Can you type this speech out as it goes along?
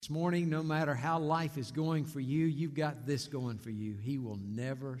This morning, no matter how life is going for you, you've got this going for you. He will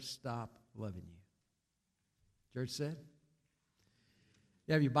never stop loving you. Church said?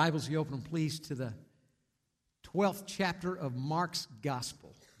 You have your Bibles, you open them please to the 12th chapter of Mark's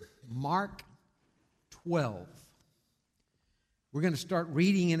Gospel. Mark 12. We're going to start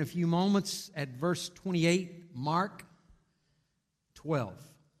reading in a few moments at verse 28. Mark 12.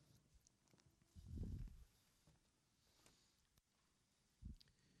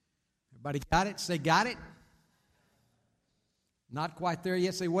 Everybody got it? Say, got it. Not quite there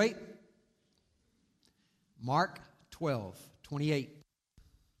yet. Say, wait. Mark 12, 28.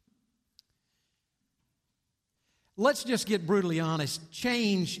 Let's just get brutally honest.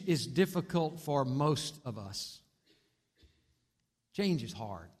 Change is difficult for most of us. Change is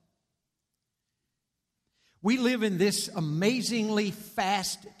hard. We live in this amazingly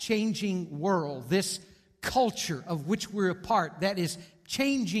fast-changing world, this culture of which we're a part that is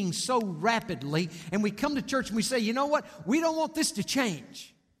changing so rapidly, and we come to church and we say, you know what? We don't want this to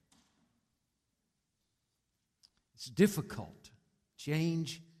change. It's difficult.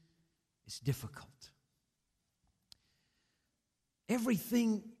 Change is difficult.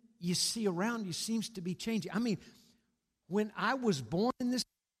 Everything you see around you seems to be changing. I mean, when I was born in this,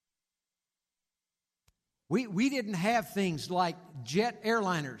 we didn't have things like jet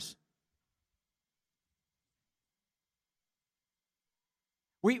airliners.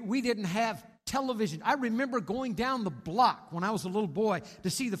 We didn't have television. I remember going down the block when I was a little boy to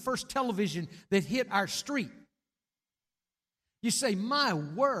see the first television that hit our street. You say, my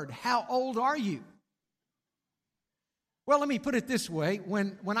word, how old are you? Well, let me put it this way.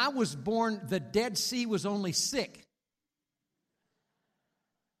 When I was born, the Dead Sea was only sick.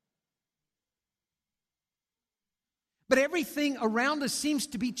 But everything around us seems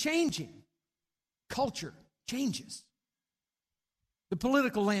to be changing. Culture changes. The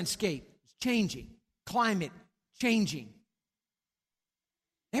political landscape is changing. Climate changing.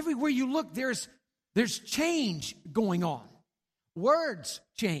 Everywhere you look, there's change going on. Words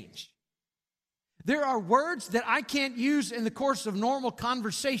change. There are words that I can't use in the course of normal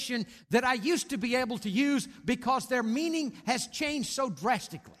conversation that I used to be able to use because their meaning has changed so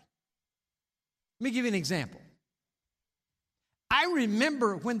drastically. Let me give you an example. I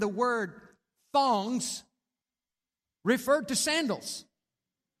remember when the word thongs referred to sandals.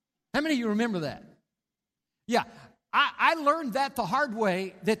 How many of you remember that? Yeah, I learned that the hard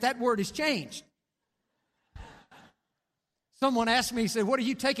way, that word has changed. Someone asked me, he said, what are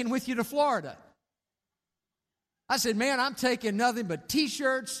you taking with you to Florida? I said, man, I'm taking nothing but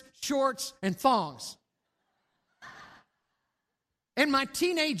T-shirts, shorts, and thongs. And my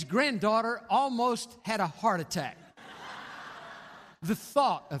teenage granddaughter almost had a heart attack. The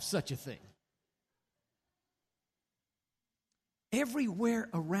thought of such a thing. Everywhere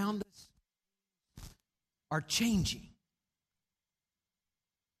around us are changing.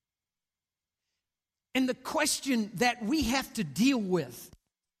 And the question that we have to deal with,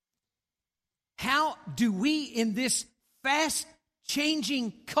 how do we in this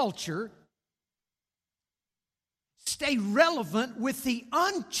fast-changing culture stay relevant with the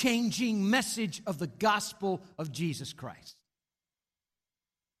unchanging message of the gospel of Jesus Christ?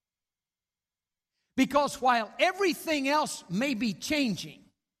 Because while everything else may be changing,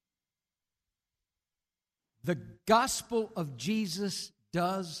 the gospel of Jesus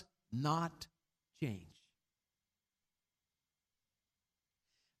does not change.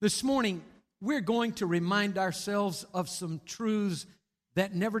 This morning, we're going to remind ourselves of some truths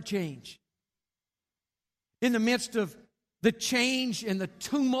that never change. In the midst of the change and the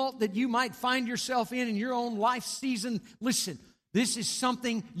tumult that you might find yourself in your own life season, listen. This is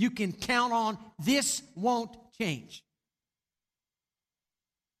something you can count on. This won't change.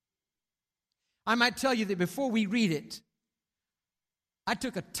 I might tell you that before we read it, I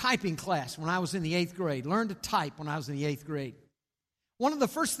took a typing class when I was in the 8th grade, learned to type when I was in the 8th grade. One of the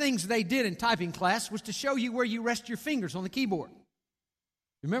first things they did in typing class was to show you where you rest your fingers on the keyboard.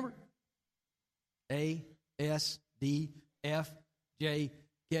 Remember? A, S, D, F, J,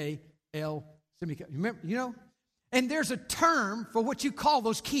 K, L, semicolon. Remember, you know? And there's a term for what you call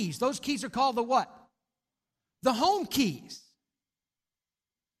those keys. Those keys are called the what? The home keys.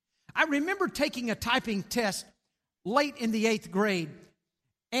 I remember taking a typing test late in the 8th grade,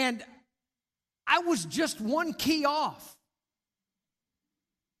 and I was just one key off.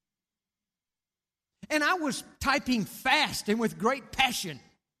 And I was typing fast and with great passion.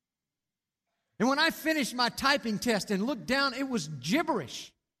 And when I finished my typing test and looked down, it was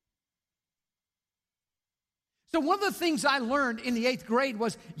gibberish. So one of the things I learned in the 8th grade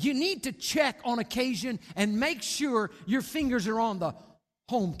was you need to check on occasion and make sure your fingers are on the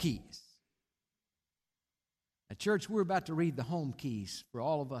home keys. At church, we're about to read the home keys for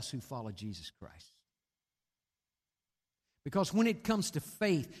all of us who follow Jesus Christ. Because when it comes to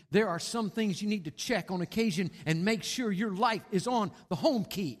faith, there are some things you need to check on occasion and make sure your life is on the home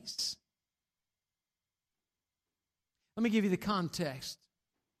keys. Let me give you the context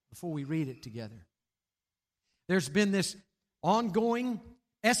before we read it together. There's been this ongoing,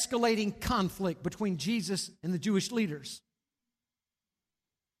 escalating conflict between Jesus and the Jewish leaders.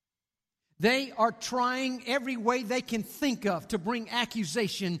 They are trying every way they can think of to bring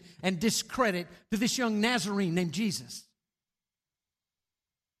accusation and discredit to this young Nazarene named Jesus.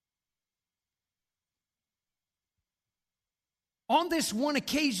 On this one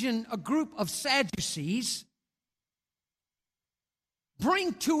occasion, a group of Sadducees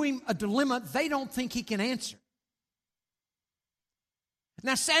bring to him a dilemma they don't think he can answer.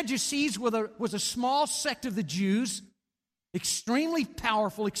 Now, Sadducees was a small sect of the Jews, extremely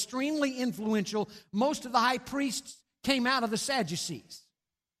powerful, extremely influential. Most of the high priests came out of the Sadducees.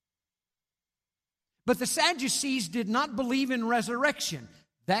 But the Sadducees did not believe in resurrection.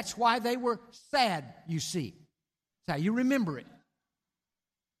 That's why they were sad, you see. That's how you remember it.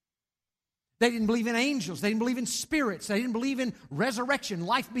 They didn't believe in angels. They didn't believe in spirits. They didn't believe in resurrection,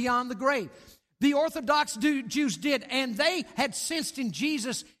 life beyond the grave. The Orthodox Jews did, and they had sensed in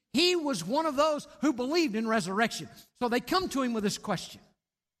Jesus he was one of those who believed in resurrection. So they come to him with this question.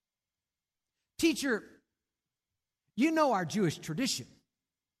 Teacher, you know our Jewish tradition.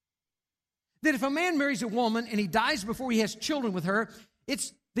 That if a man marries a woman and he dies before he has children with her,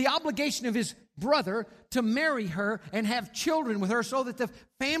 it's the obligation of his brother to marry her and have children with her so that the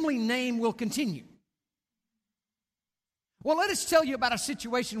family name will continue. Well, let us tell you about a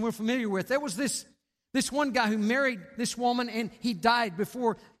situation we're familiar with. There was this one guy who married this woman and he died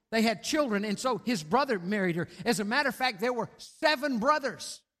before they had children, and so his brother married her. As a matter of fact, there were 7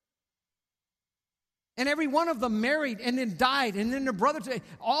 brothers. And every one of them married and then died, and then their brothers,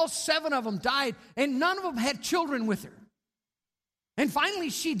 all 7 of them died, and none of them had children with her. And finally,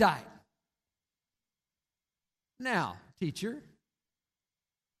 she died. Now, teacher,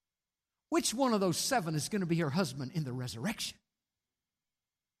 which one of those 7 is going to be her husband in the resurrection?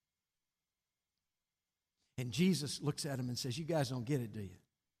 And Jesus looks at him and says, you guys don't get it, do you?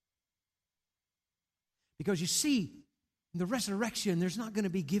 Because you see, in the resurrection, there's not going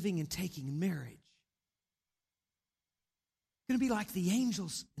to be giving and taking in marriage. It's going to be like the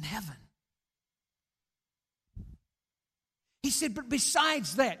angels in heaven. He said, but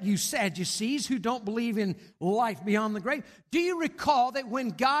besides that, you Sadducees who don't believe in life beyond the grave, do you recall that when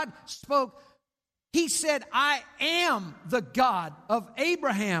God spoke, he said, I am the God of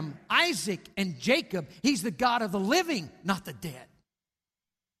Abraham, Isaac, and Jacob. He's the God of the living, not the dead.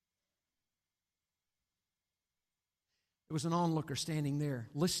 There was an onlooker standing there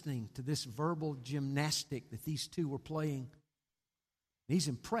listening to this verbal gymnastic that these two were playing. He's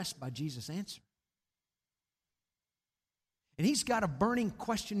impressed by Jesus' answer. And he's got a burning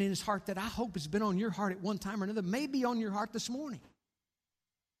question in his heart that I hope has been on your heart at one time or another, maybe on your heart this morning.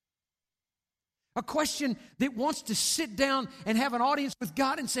 A question that wants to sit down and have an audience with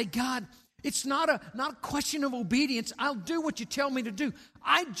God and say, God, it's not a question of obedience. I'll do what you tell me to do.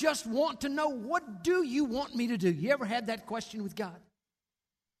 I just want to know, what do you want me to do? You ever had that question with God?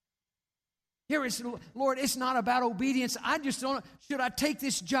 Here is, Lord, it's not about obedience. I just don't know. Should I take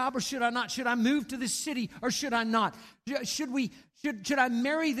this job or should I not? Should I move to this city or should I not? Should I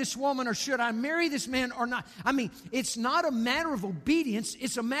marry this woman or should I marry this man or not? I mean, it's not a matter of obedience.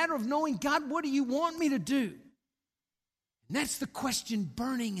 It's a matter of knowing, God, what do you want me to do? And that's the question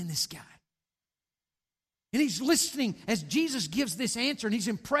burning in this guy. And he's listening as Jesus gives this answer, and he's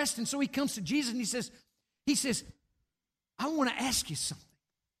impressed. And so he comes to Jesus and he says, I want to ask you something.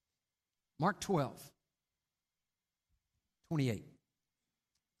 Mark 12:28.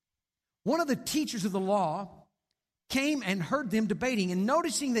 One of the teachers of the law came and heard them debating, and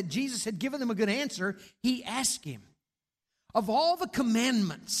noticing that Jesus had given them a good answer, he asked him, of all the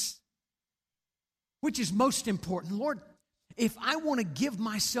commandments, which is most important? Lord, if I want to give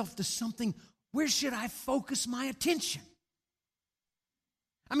myself to something, where should I focus my attention?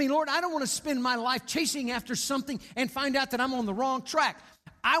 I mean, Lord, I don't want to spend my life chasing after something and find out that I'm on the wrong track.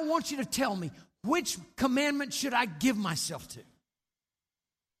 I want you to tell me, which commandment should I give myself to?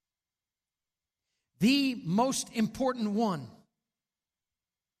 The most important one,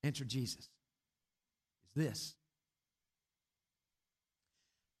 answered Jesus, is this.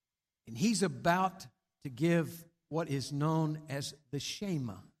 And he's about to give what is known as the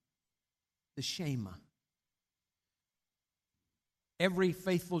Shema. The Shema. Every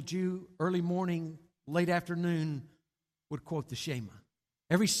faithful Jew, early morning, late afternoon, would quote the Shema.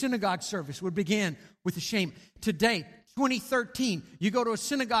 Every synagogue service would begin with the Shema. Today, 2013, you go to a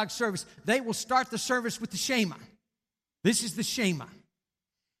synagogue service, they will start the service with the Shema. This is the Shema.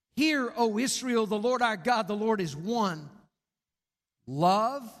 Hear, O Israel, the Lord our God, the Lord is one.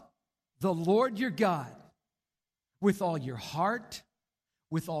 Love the Lord your God with all your heart,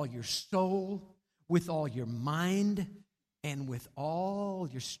 with all your soul, with all your mind, and with all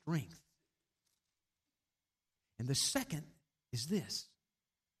your strength. And the second is this: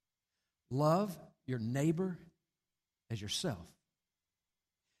 love your neighbor as yourself.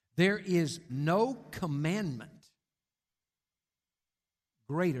 There is no commandment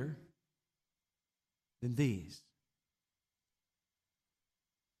greater than these.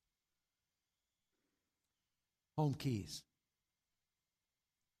 Home keys.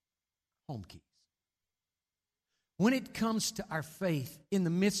 Home keys. When it comes to our faith in the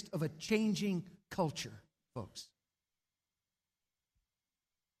midst of a changing culture, folks,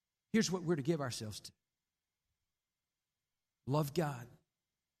 here's what we're to give ourselves to. Love God.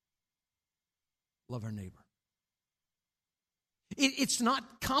 Love our neighbor. It's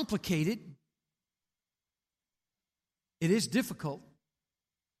not complicated. It is difficult.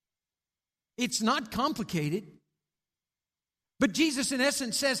 It's not complicated. But Jesus, in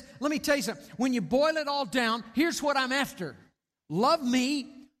essence, says, let me tell you something. When you boil it all down, here's what I'm after. Love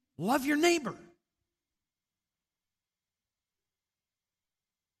me, love your neighbor.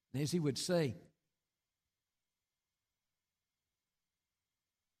 And as he would say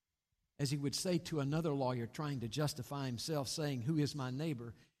to another lawyer trying to justify himself, saying, who is my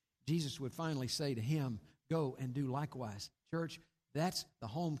neighbor? Jesus would finally say to him, go and do likewise. Church, that's the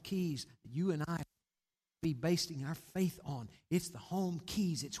home keys that you and I be basing our faith on. It's the home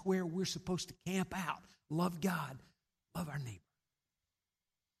keys. It's where we're supposed to camp out. Love God. Love our neighbor.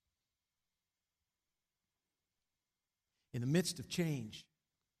 In the midst of change,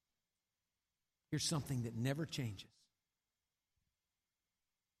 here's something that never changes.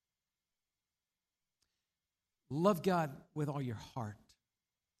 Love God with all your heart.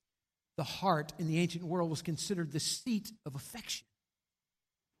 The heart in the ancient world was considered the seat of affection.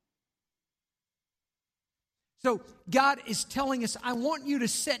 So God is telling us, I want you to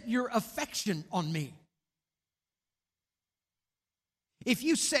set your affection on me. If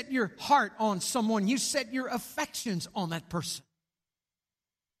you set your heart on someone, you set your affections on that person.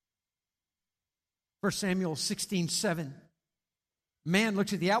 1 Samuel 16:7. Man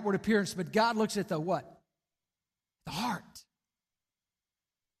looks at the outward appearance, but God looks at the what? The heart.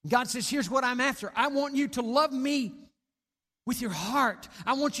 God says, here's what I'm after. I want you to love me with your heart.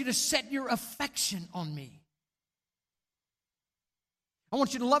 I want you to set your affection on me. I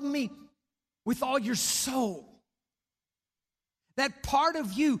want you to love me with all your soul. That part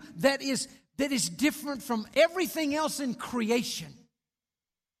of you that is different from everything else in creation.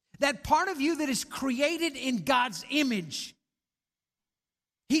 That part of you that is created in God's image.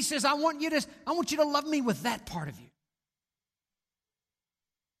 He says, I want you to love me with that part of you.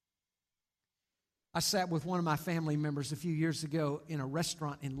 I sat with one of my family members a few years ago in a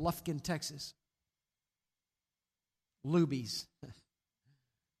restaurant in Lufkin, Texas. Luby's.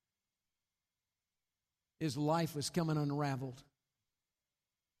 His life was coming unraveled.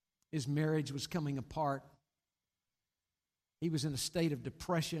 His marriage was coming apart. He was in a state of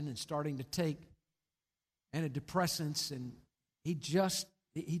depression and starting to take antidepressants, and he just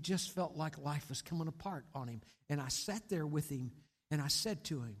felt like life was coming apart on him. And I sat there with him and I said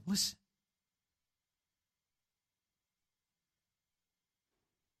to him, listen,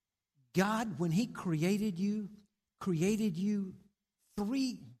 God, when He created you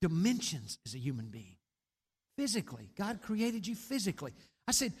 3 dimensions as a human being. Physically, God created you physically.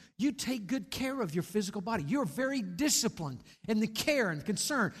 I said, you take good care of your physical body. You're very disciplined in the care and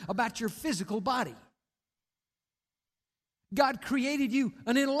concern about your physical body. God created you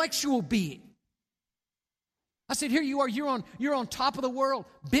an intellectual being. I said, here you are, you're on top of the world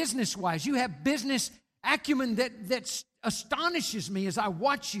business-wise. You have business acumen that astonishes me as I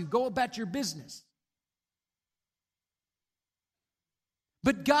watch you go about your business.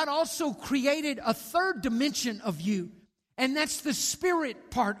 But God also created a 3rd dimension of you, and that's the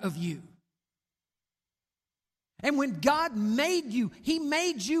spirit part of you. And when God made you, He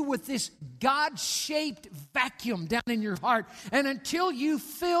made you with this God-shaped vacuum down in your heart. And until you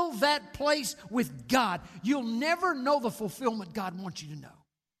fill that place with God, you'll never know the fulfillment God wants you to know.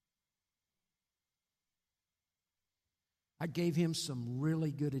 I gave him some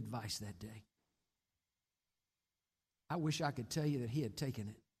really good advice that day. I wish I could tell you that he had taken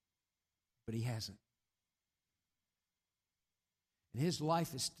it, but he hasn't. And his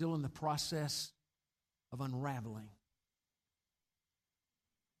life is still in the process of unraveling.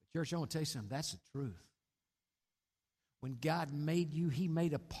 Church, I want to tell you something. That's the truth. When God made you, He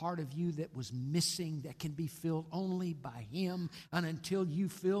made a part of you that was missing, that can be filled only by Him. And until you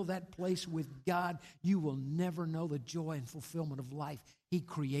fill that place with God, you will never know the joy and fulfillment of life He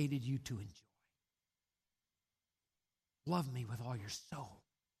created you to enjoy. Love me with all your soul.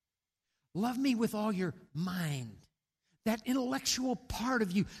 Love me with all your mind. That intellectual part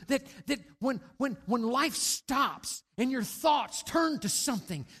of you, that when life stops and your thoughts turn to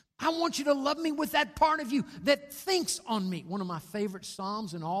something, I want you to love me with that part of you that thinks on me. One of my favorite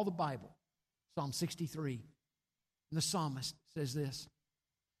Psalms in all the Bible, Psalm 63. And the psalmist says this,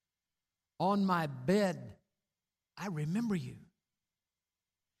 on my bed, I remember you,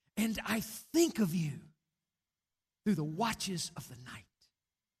 and I think of you through the watches of the night.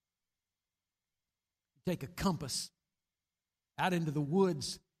 You take a compass out into the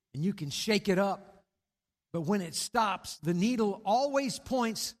woods, and you can shake it up. But when it stops, the needle always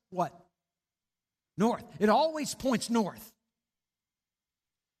points what? North. It always points north.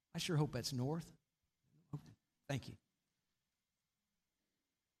 I sure hope that's north. Thank you.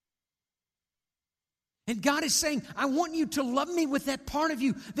 And God is saying, I want you to love me with that part of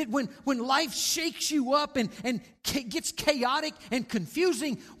you that when life shakes you up and gets chaotic and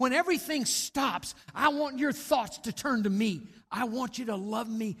confusing, when everything stops, I want your thoughts to turn to me. I want you to love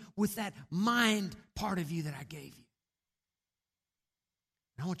me with that mind part of you that I gave you.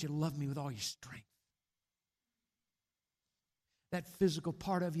 I want you to love me with all your strength. That physical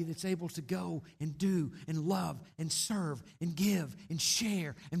part of you that's able to go and do and love and serve and give and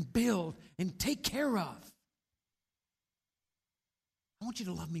share and build and take care of. I want you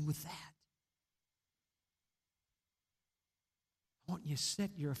to love me with that. I want you to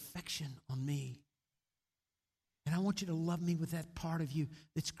set your affection on me. And I want you to love me with that part of you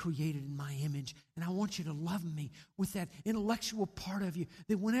that's created in my image. And I want you to love me with that intellectual part of you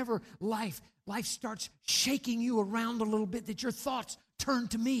that whenever life starts shaking you around a little bit, that your thoughts turn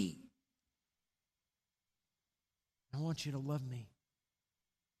to me. I want you to love me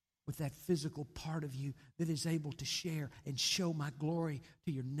with that physical part of you that is able to share and show my glory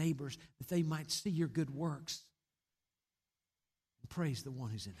to your neighbors, that they might see your good works and praise the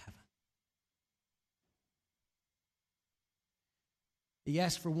one who's in heaven. He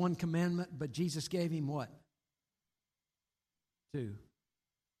asked for one commandment, but Jesus gave him what? 2.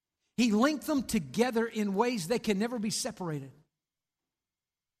 He linked them together in ways they can never be separated.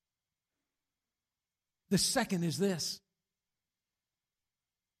 The second is this.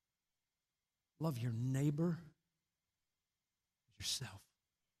 Love your neighbor as yourself.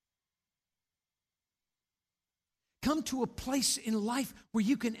 Come to a place in life where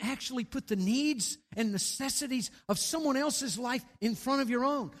you can actually put the needs and necessities of someone else's life in front of your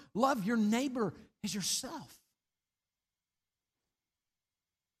own. Love your neighbor as yourself.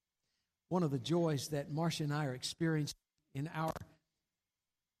 One of the joys that Marcia and I are experiencing in our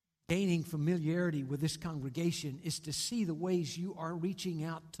gaining familiarity with this congregation is to see the ways you are reaching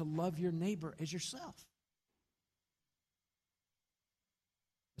out to love your neighbor as yourself.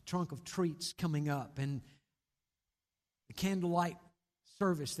 The trunk of treats coming up and the candlelight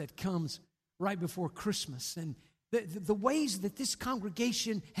service that comes right before Christmas, and the ways that this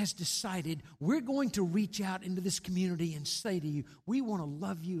congregation has decided we're going to reach out into this community and say to you, we want to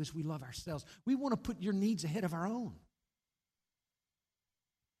love you as we love ourselves. We want to put your needs ahead of our own.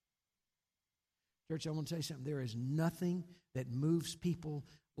 Church, I want to tell you something. There is nothing that moves people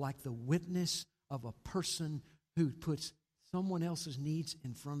like the witness of a person who puts someone else's needs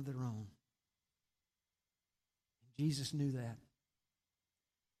in front of their own. Jesus knew that.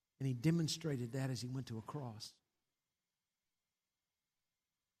 And he demonstrated that as he went to a cross.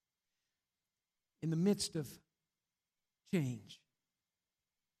 In the midst of change,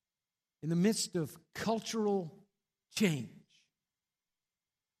 in the midst of cultural change,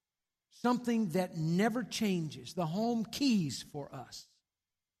 something that never changes, the home keys for us: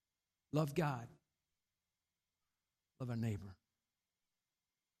 love God, love our neighbor.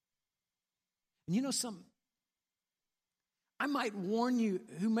 And you know something? I might warn you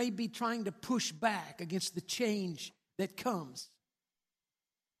who may be trying to push back against the change that comes.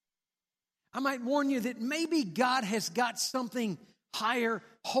 I might warn you that maybe God has got something higher,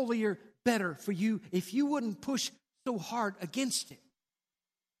 holier, better for you if you wouldn't push so hard against it.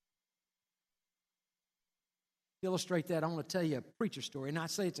 To illustrate that, I want to tell you a preacher story. And I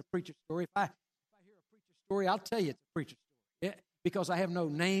say it's a preacher story. If I hear a preacher story, I'll tell you it's a preacher story. Because I have no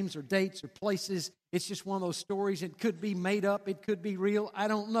names or dates or places. It's just one of those stories. It could be made up. It could be real. I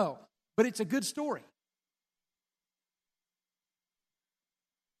don't know. But it's a good story.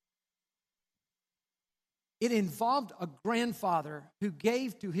 It involved a grandfather who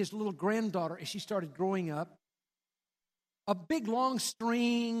gave to his little granddaughter, as she started growing up, a big long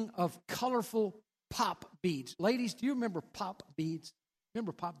string of colorful pop beads. Ladies, do you remember pop beads?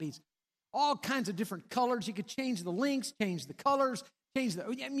 Remember pop beads? All kinds of different colors. You could change the lengths, change the colors,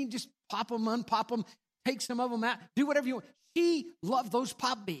 just pop them, unpop them, take some of them out, do whatever you want. She loved those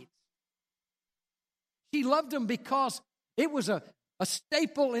pop beads. She loved them because it was a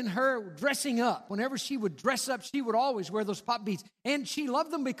staple in her dressing up. Whenever she would dress up, she would always wear those pop beads. And she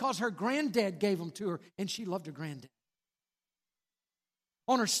loved them because her granddad gave them to her, and she loved her granddad.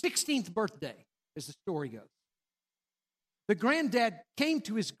 On her 16th birthday, as the story goes, the granddad came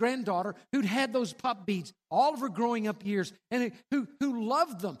to his granddaughter who'd had those pop beads all of her growing up years and who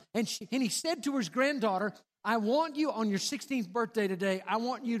loved them. And he said to his granddaughter, I want you on your 16th birthday today, I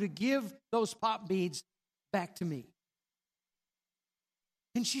want you to give those pop beads back to me.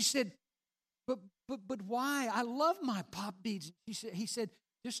 And she said, but why? I love my pop beads. He said,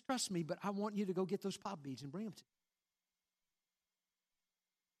 just trust me, but I want you to go get those pop beads and bring them to me.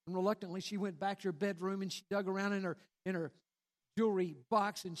 And reluctantly, she went back to her bedroom and she dug around in her jewelry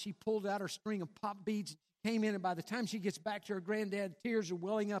box and she pulled out her string of pop beads. She came in, and by the time she gets back to her granddad, tears are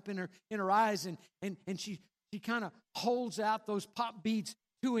welling up in her eyes, and she kind of holds out those pop beads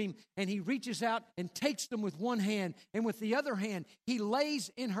to him, and he reaches out and takes them with one hand, and with the other hand, he lays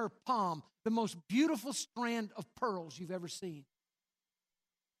in her palm the most beautiful strand of pearls you've ever seen.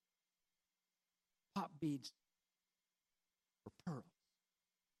 Pop beads for pearls.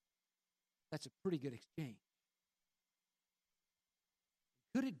 That's a pretty good exchange.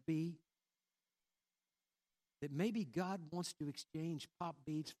 Could it be that maybe God wants to exchange pop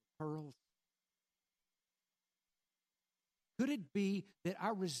beads for pearls? Could it be that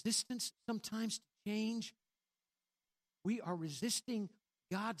our resistance sometimes to change, we are resisting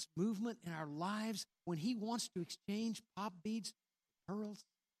God's movement in our lives when He wants to exchange pop beads for pearls?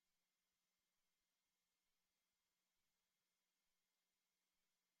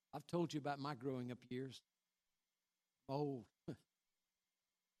 I've told you about my growing up years. Oh,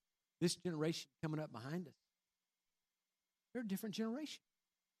 this generation coming up behind us, they're a different generation.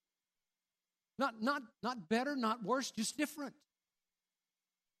 Not better, not worse, just different.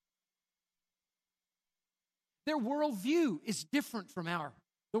 Their worldview is different from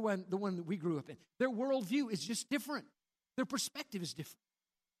the one that we grew up in. Their worldview is just different. Their perspective is different.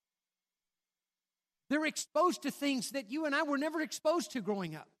 They're exposed to things that you and I were never exposed to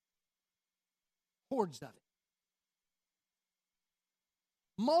growing up. Hordes of it.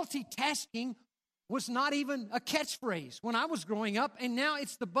 Multitasking was not even a catchphrase when I was growing up, and now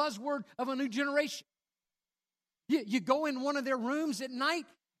it's the buzzword of a new generation. You go in one of their rooms at night,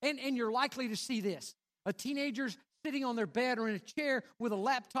 and you're likely to see this. A teenager's sitting on their bed or in a chair with a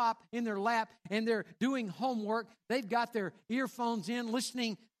laptop in their lap, and they're doing homework. They've got their earphones in,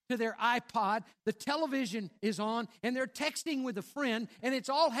 listening to their iPod. The television is on, and they're texting with a friend, and it's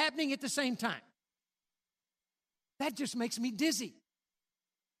all happening at the same time. That just makes me dizzy.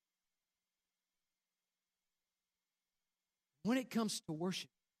 When it comes to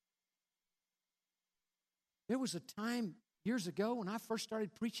worship, there was a time years ago when I first started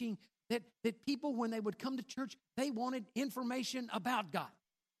preaching that people, when they would come to church, they wanted information about God.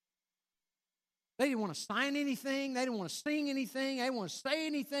 They didn't want to sign anything. They didn't want to sing anything. They didn't want to say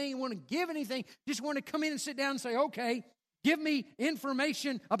anything. They didn't want to give anything. Just wanted to come in and sit down and say, okay, give me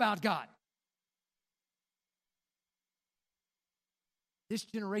information about God. This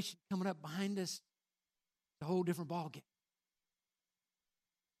generation coming up behind us, it's a whole different ballgame.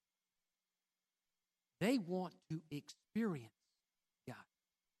 They want to experience God.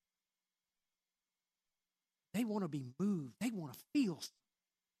 They want to be moved. They want to feel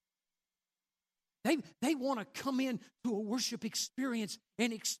something. They want to come in to a worship experience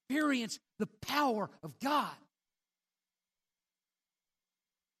and experience the power of God.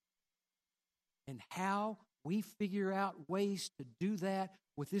 And how we figure out ways to do that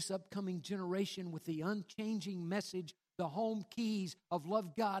with this upcoming generation, with the unchanging message, the home keys of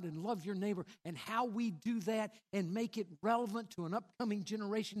love God and love your neighbor, and how we do that and make it relevant to an upcoming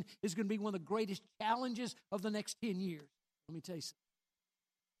generation is going to be one of the greatest challenges of the next 10 years. Let me tell you something.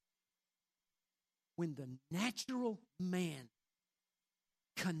 When the natural man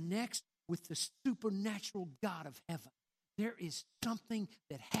connects with the supernatural God of heaven, there is something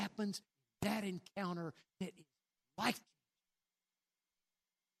that happens in that encounter that is life-changing.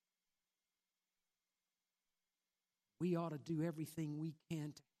 We ought to do everything we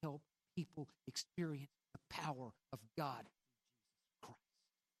can to help people experience the power of God in Jesus Christ.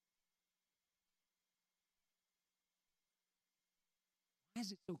 Why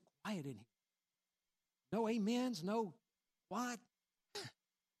is it so quiet in here? No amens, no what?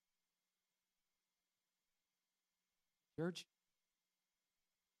 Church,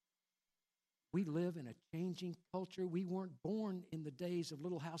 we live in a changing culture. We weren't born in the days of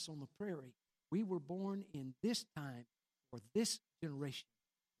Little House on the Prairie. We were born in this time for this generation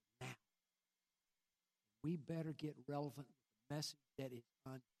now. We better get relevant with the message that is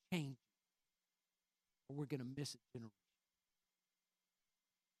unchanging, or we're going to miss a generation.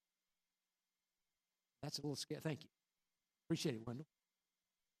 That's a little scary. Thank you. Appreciate it, Wendell.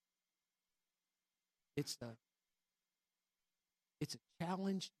 It's a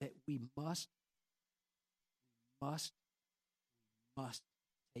challenge that we must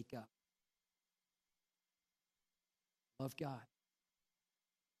take up. Love God.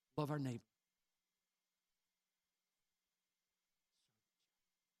 Love our neighbor.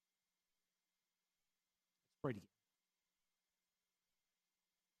 Let's pray together.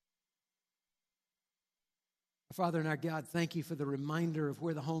 Our Father and our God, thank you for the reminder of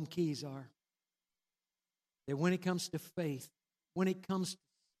where the home keys are. That when it comes to faith, when it comes to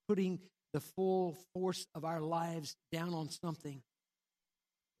putting the full force of our lives down on something,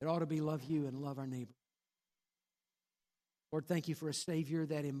 it ought to be love you and love our neighbor. Lord, thank you for a Savior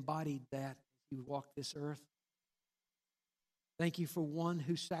that embodied that as he walked this earth. Thank you for one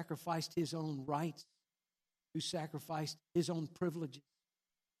who sacrificed his own rights, who sacrificed his own privileges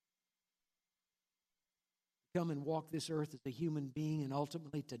to come and walk this earth as a human being and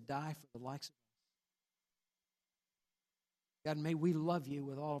ultimately to die for the likes of us. God, may we love you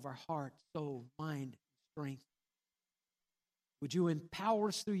with all of our heart, soul, mind, and strength. Would you empower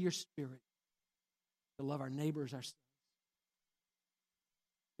us through your Spirit to love our neighbors, ourselves?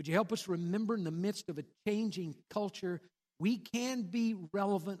 Would you help us remember in the midst of a changing culture, we can be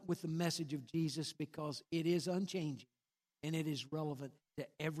relevant with the message of Jesus because it is unchanging and it is relevant to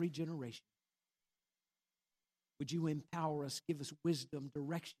every generation. Would you empower us, give us wisdom,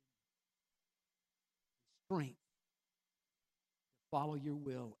 direction, strength to follow your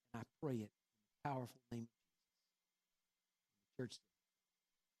will? And I pray it in the powerful name of Jesus. The church says,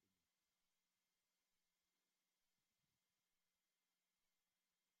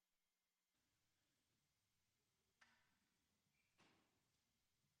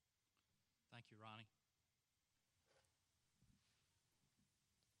 Thank you, Ronnie.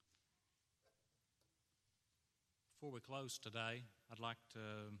 Before we close today, I'd like to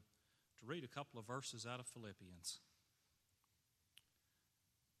read a couple of verses out of Philippians.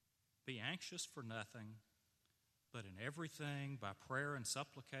 Be anxious for nothing, but in everything, by prayer and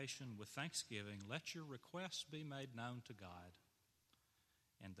supplication with thanksgiving, let your requests be made known to God.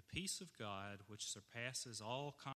 And the peace of God, which surpasses all